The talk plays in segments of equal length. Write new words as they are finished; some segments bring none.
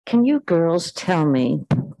Can you girls tell me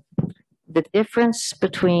the difference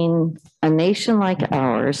between a nation like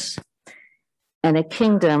ours and a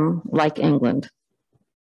kingdom like England?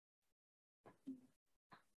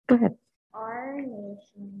 Go ahead. Our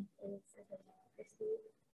nation is a democracy,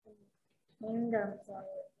 and kingdoms are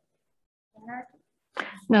anarchy.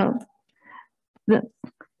 No,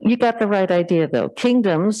 you got the right idea though.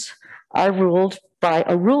 Kingdoms are ruled by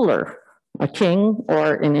a ruler, a king,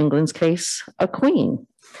 or in England's case, a queen.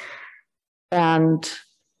 And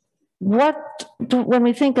when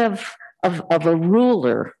we think of a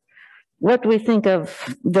ruler, what do we think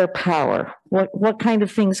of their power? What kind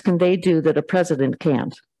of things can they do that a president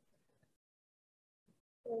can't?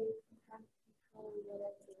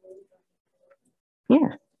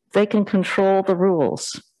 Yeah, they can control the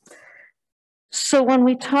rules. So when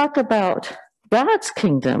we talk about God's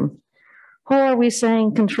kingdom, who are we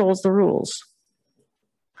saying controls the rules?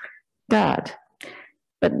 God.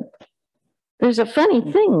 But there's a funny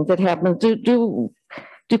thing that happens. Do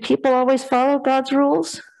people always follow God's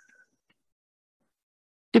rules?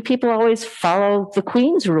 Do people always follow the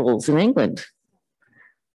Queen's rules in England?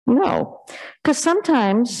 No, because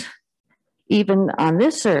sometimes, even on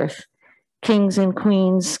this earth, kings and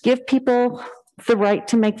queens give people the right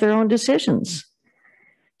to make their own decisions.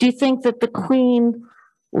 Do you think that the Queen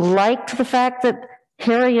liked the fact that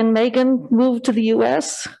Harry and Meghan moved to the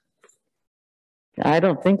US? I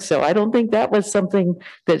don't think so. I don't think that was something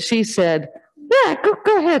that she said, yeah,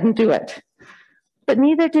 go ahead and do it. But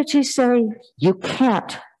neither did she say, you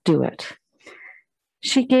can't do it.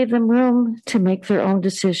 She gave them room to make their own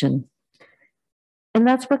decision. And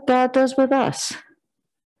that's what God does with us.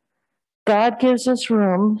 God gives us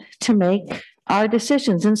room to make our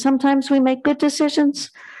decisions. And sometimes we make good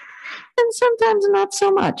decisions, and sometimes not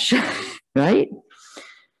so much, right?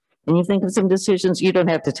 And you think of some decisions, you don't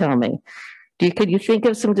have to tell me. Could you think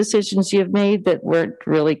of some decisions you've made that weren't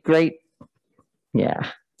really great?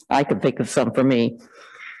 Yeah, I can think of some for me.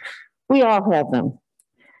 We all have them.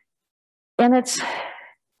 And it's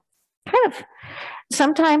kind of,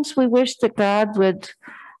 sometimes we wish that God would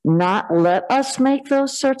not let us make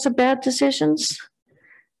those sorts of bad decisions.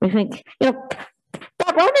 We think, God,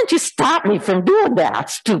 why didn't you stop me from doing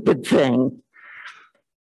that stupid thing?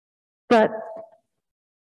 But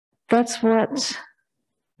that's what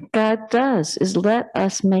God does, is let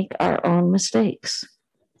us make our own mistakes.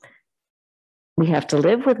 We have to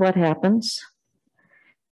live with what happens,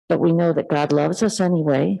 but we know that God loves us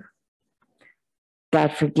anyway.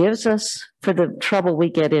 God forgives us for the trouble we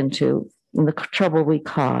get into and the trouble we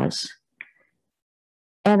cause.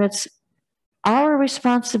 And it's our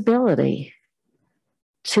responsibility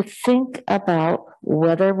to think about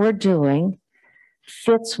whether we're doing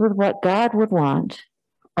fits with what God would want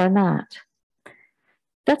or not.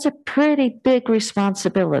 That's a pretty big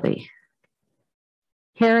responsibility.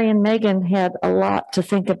 Harry and Meghan had a lot to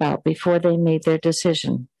think about before they made their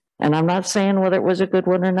decision. And I'm not saying whether it was a good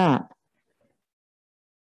one or not.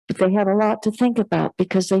 But they had a lot to think about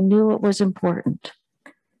because they knew it was important.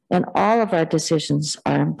 And all of our decisions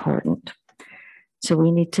are important. So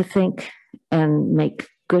we need to think and make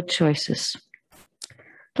good choices.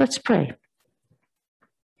 Let's pray.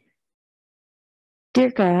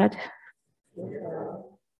 Dear God,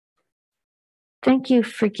 thank you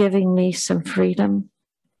for giving me some freedom.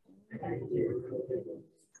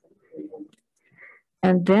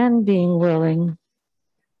 And then being willing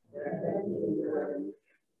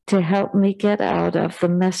to help me get out of the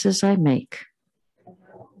messes I make.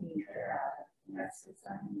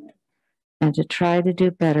 And to try to do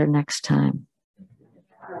better next time.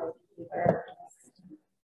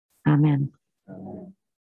 Amen.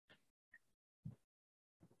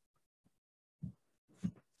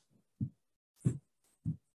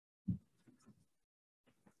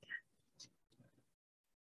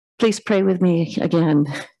 Please pray with me again.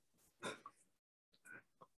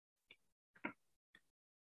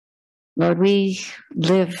 Lord, we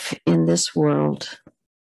live in this world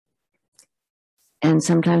and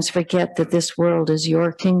sometimes forget that this world is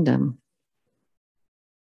your kingdom.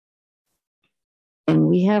 And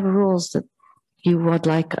we have rules that you would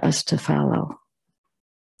like us to follow.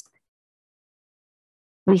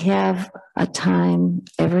 We have a time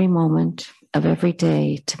every moment of every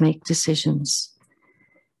day to make decisions.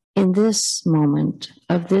 In this moment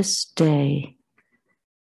of this day,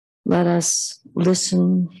 let us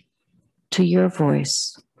listen to your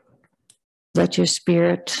voice. Let your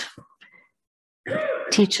Spirit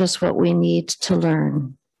teach us what we need to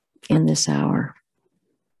learn in this hour.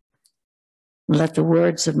 Let the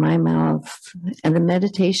words of my mouth and the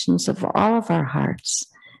meditations of all of our hearts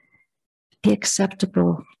be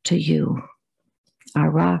acceptable to you, our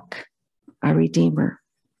rock, our redeemer,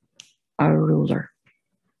 our ruler.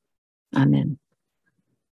 Amen.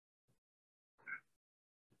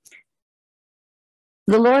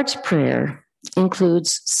 The Lord's Prayer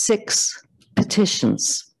includes 6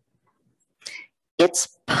 petitions. It's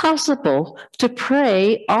possible to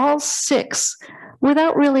pray all 6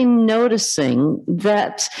 without really noticing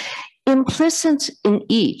that implicit in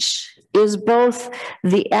each is both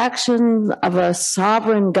the action of a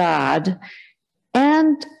sovereign God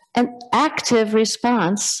and an active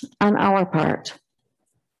response on our part.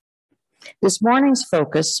 This morning's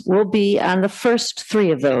focus will be on the first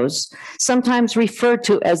 3 of those, sometimes referred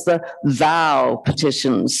to as the thou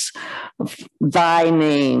petitions: thy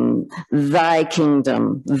name, thy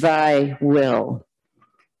kingdom, thy will.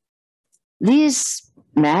 These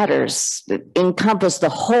matters encompass the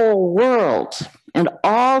whole world and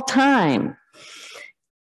all time.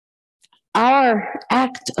 Our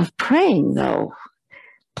act of praying, though,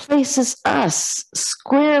 places us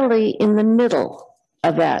squarely in the middle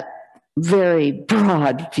of that very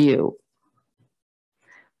broad view.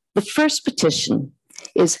 The first petition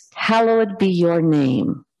is, hallowed be your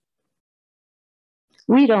name.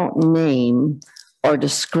 We don't name or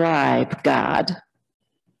describe God.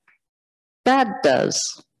 God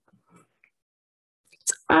does.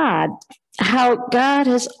 It's odd how God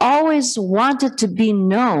has always wanted to be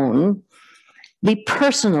known, be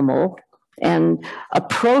personable and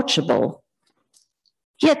approachable,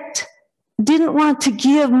 yet didn't want to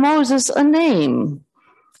give Moses a name,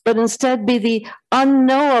 but instead be the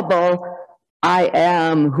unknowable, I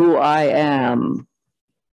am who I am.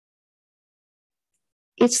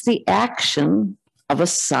 It's the action of a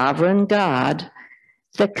sovereign God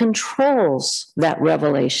that controls that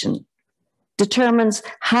revelation, determines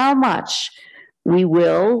how much we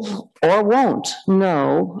will or won't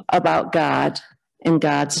know about God and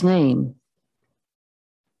God's name.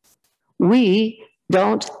 We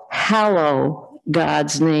don't hallow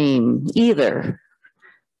God's name either.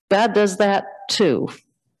 God does that too.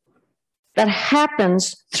 That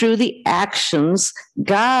happens through the actions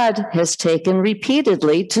God has taken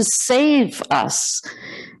repeatedly to save us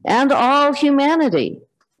and all humanity.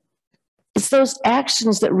 It's those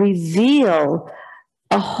actions that reveal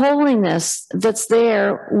a holiness that's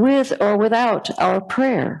there with or without our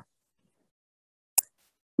prayer.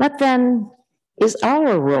 What then is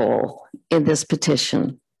our role in this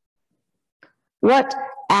petition? What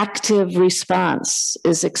active response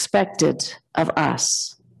is expected of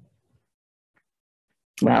us?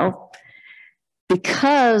 Well,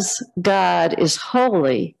 because God is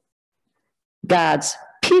holy, God's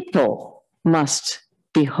people must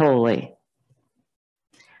be holy.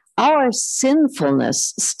 Our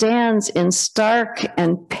sinfulness stands in stark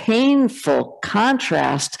and painful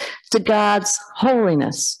contrast to God's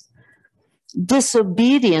holiness.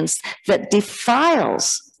 Disobedience that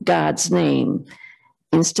defiles God's name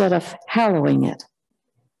instead of hallowing it.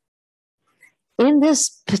 In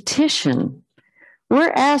this petition,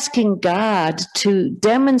 we're asking God to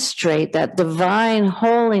demonstrate that divine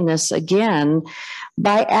holiness again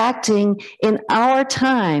by acting in our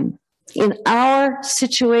time, in our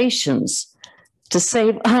situations, to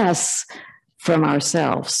save us from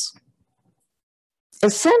ourselves.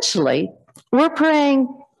 Essentially, we're praying,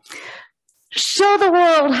 show the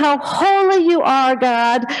world how holy you are,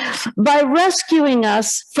 God, by rescuing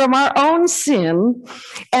us from our own sin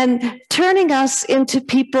and turning us into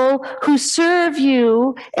people who serve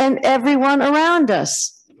you and everyone around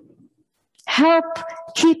us. Help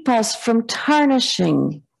keep us from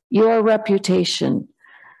tarnishing your reputation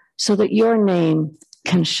so that your name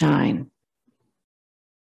can shine.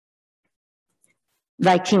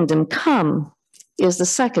 Thy kingdom come is the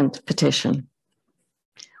second petition.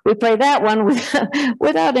 We pray that one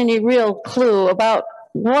without any real clue about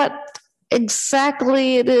what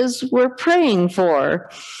exactly it is we're praying for.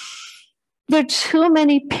 There are too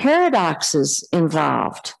many paradoxes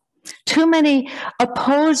involved, too many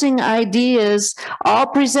opposing ideas, all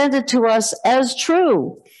presented to us as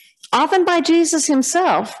true, often by Jesus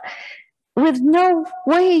himself, with no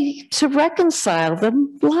way to reconcile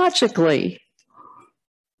them logically.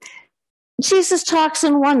 Jesus talks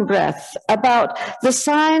in one breath about the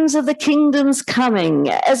signs of the kingdom's coming,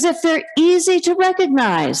 as if they're easy to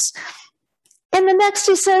recognize. And the next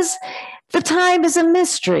he says, the time is a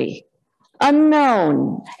mystery,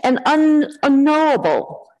 unknown and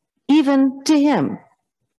unknowable, even to him.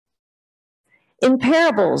 In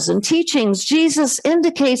parables and teachings, Jesus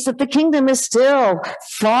indicates that the kingdom is still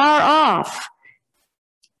far off.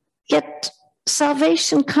 Yet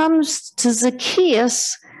salvation comes to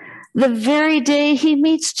Zacchaeus the very day he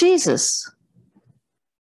meets Jesus.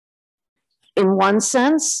 In one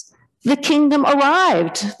sense, the kingdom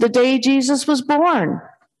arrived the day Jesus was born.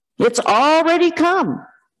 It's already come.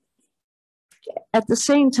 At the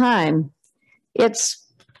same time, it's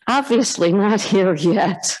obviously not here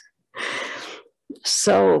yet.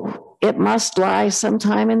 So it must lie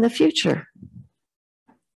sometime in the future.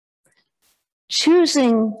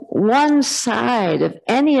 Choosing one side of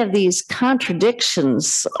any of these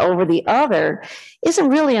contradictions over the other isn't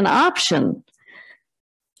really an option,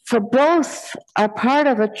 for both are part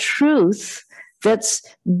of a truth that's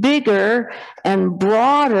bigger and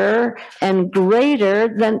broader and greater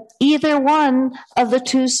than either one of the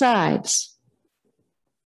two sides.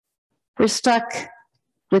 We're stuck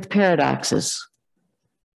with paradoxes.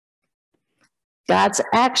 God's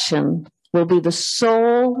action will be the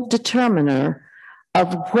sole determiner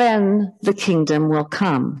of when the kingdom will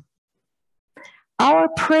come. Our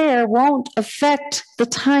prayer won't affect the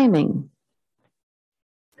timing,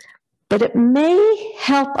 but it may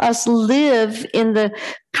help us live in the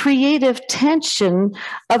creative tension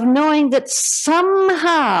of knowing that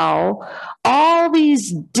somehow all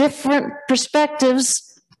these different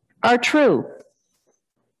perspectives are true.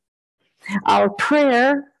 Our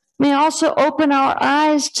prayer may also open our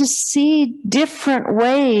eyes to see different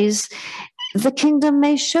ways the kingdom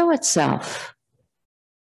may show itself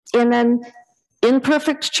in an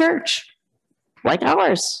imperfect church like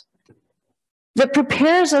ours that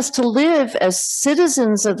prepares us to live as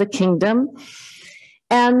citizens of the kingdom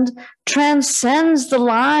and transcends the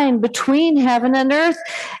line between heaven and earth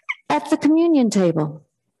at the communion table.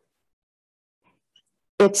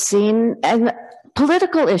 It's seen in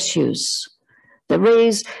political issues that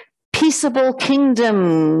raise peaceable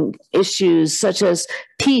kingdom issues such as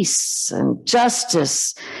peace and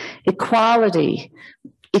justice, equality,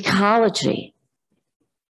 ecology.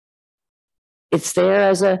 It's there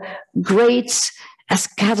as a great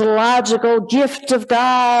eschatological gift of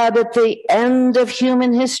God at the end of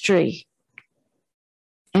human history.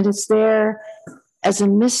 And it's there as a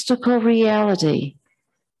mystical reality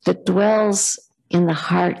that dwells in the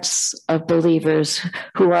hearts of believers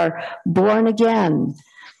who are born again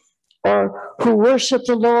or who worship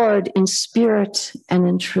the Lord in spirit and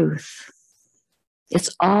in truth.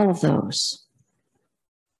 It's all of those.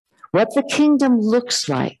 What the kingdom looks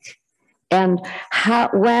like and how,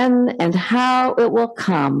 when and how it will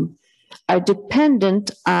come are dependent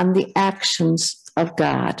on the actions of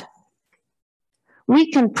God. We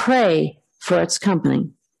can pray for its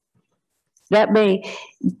coming. That may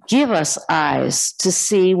give us eyes to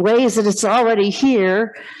see ways that it's already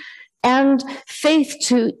here and faith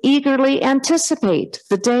to eagerly anticipate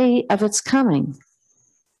the day of its coming.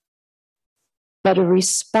 But a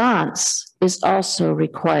response is also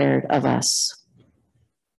required of us,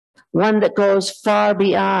 one that goes far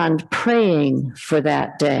beyond praying for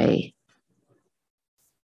that day.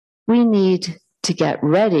 We need to get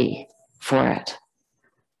ready for it,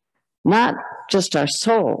 not just our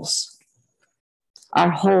souls. Our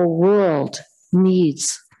whole world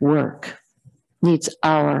needs work, needs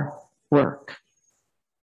our work.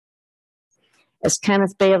 As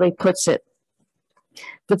Kenneth Bailey puts it,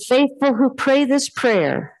 the faithful who pray this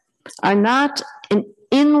prayer are not an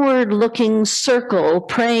inward-looking circle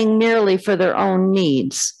praying merely for their own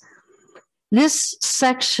needs. This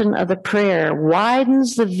section of the prayer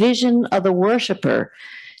widens the vision of the worshiper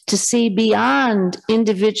to see beyond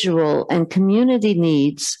individual and community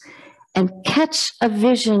needs and catch a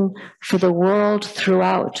vision for the world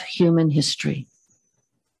throughout human history.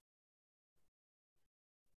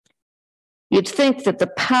 You'd think that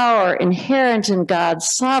the power inherent in God's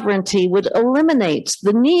sovereignty would eliminate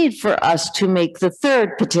the need for us to make the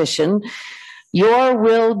third petition, "Your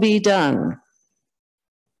will be done."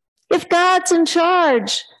 If God's in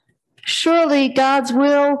charge, surely God's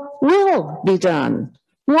will be done,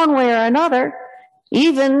 one way or another,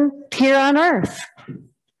 even here on earth.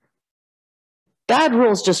 God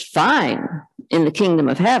rules just fine in the kingdom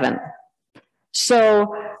of heaven.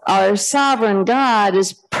 So our sovereign God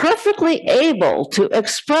is perfectly able to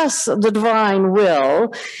express the divine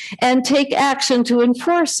will and take action to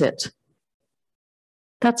enforce it.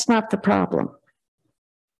 That's not the problem.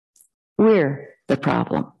 We're the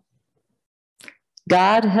problem.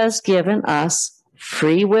 God has given us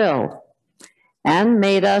free will and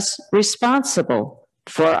made us responsible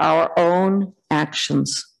for our own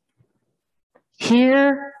actions.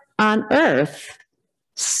 Here on earth,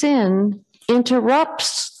 sin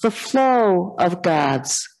interrupts the flow of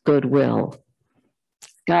God's goodwill,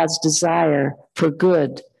 God's desire for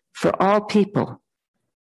good for all people.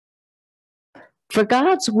 For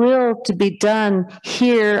God's will to be done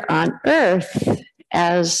here on earth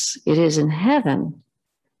as it is in heaven,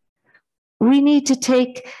 we need to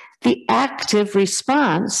take the active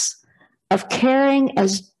response of caring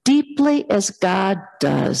as deeply as God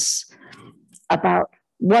does about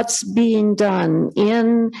what's being done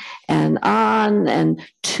in and on and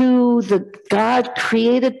to the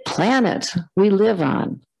God-created planet we live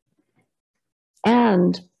on,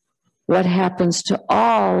 and what happens to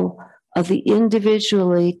all of the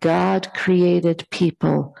individually God-created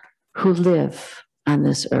people who live on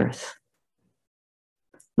this earth.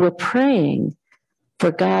 We're praying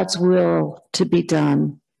for God's will to be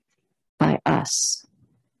done by us.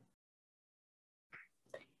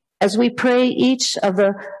 As we pray each of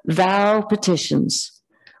the vow petitions,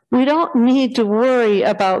 we don't need to worry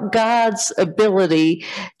about God's ability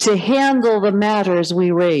to handle the matters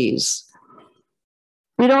we raise.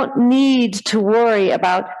 We don't need to worry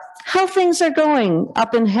about how things are going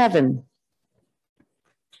up in heaven.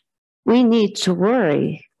 We need to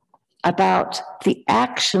worry about the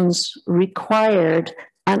actions required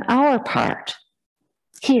on our part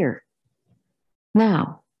here,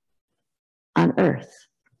 now, on earth.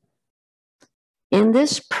 In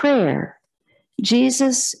this prayer,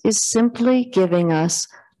 Jesus is simply giving us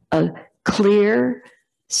a clear,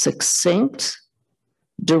 succinct,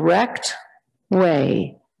 direct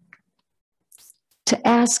way to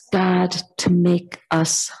ask God to make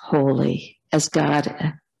us holy as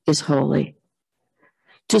God is holy,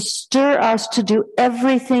 to stir us to do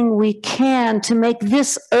everything we can to make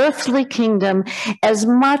this earthly kingdom as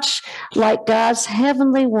much like God's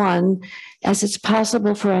heavenly one as it's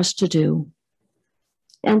possible for us to do,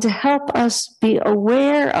 and to help us be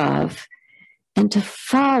aware of and to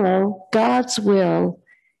follow God's will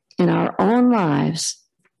in our own lives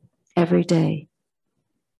every day.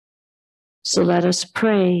 So let us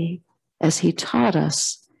pray as he taught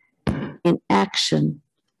us, in action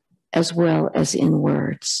as well as in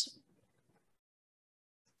words.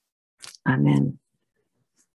 Amen.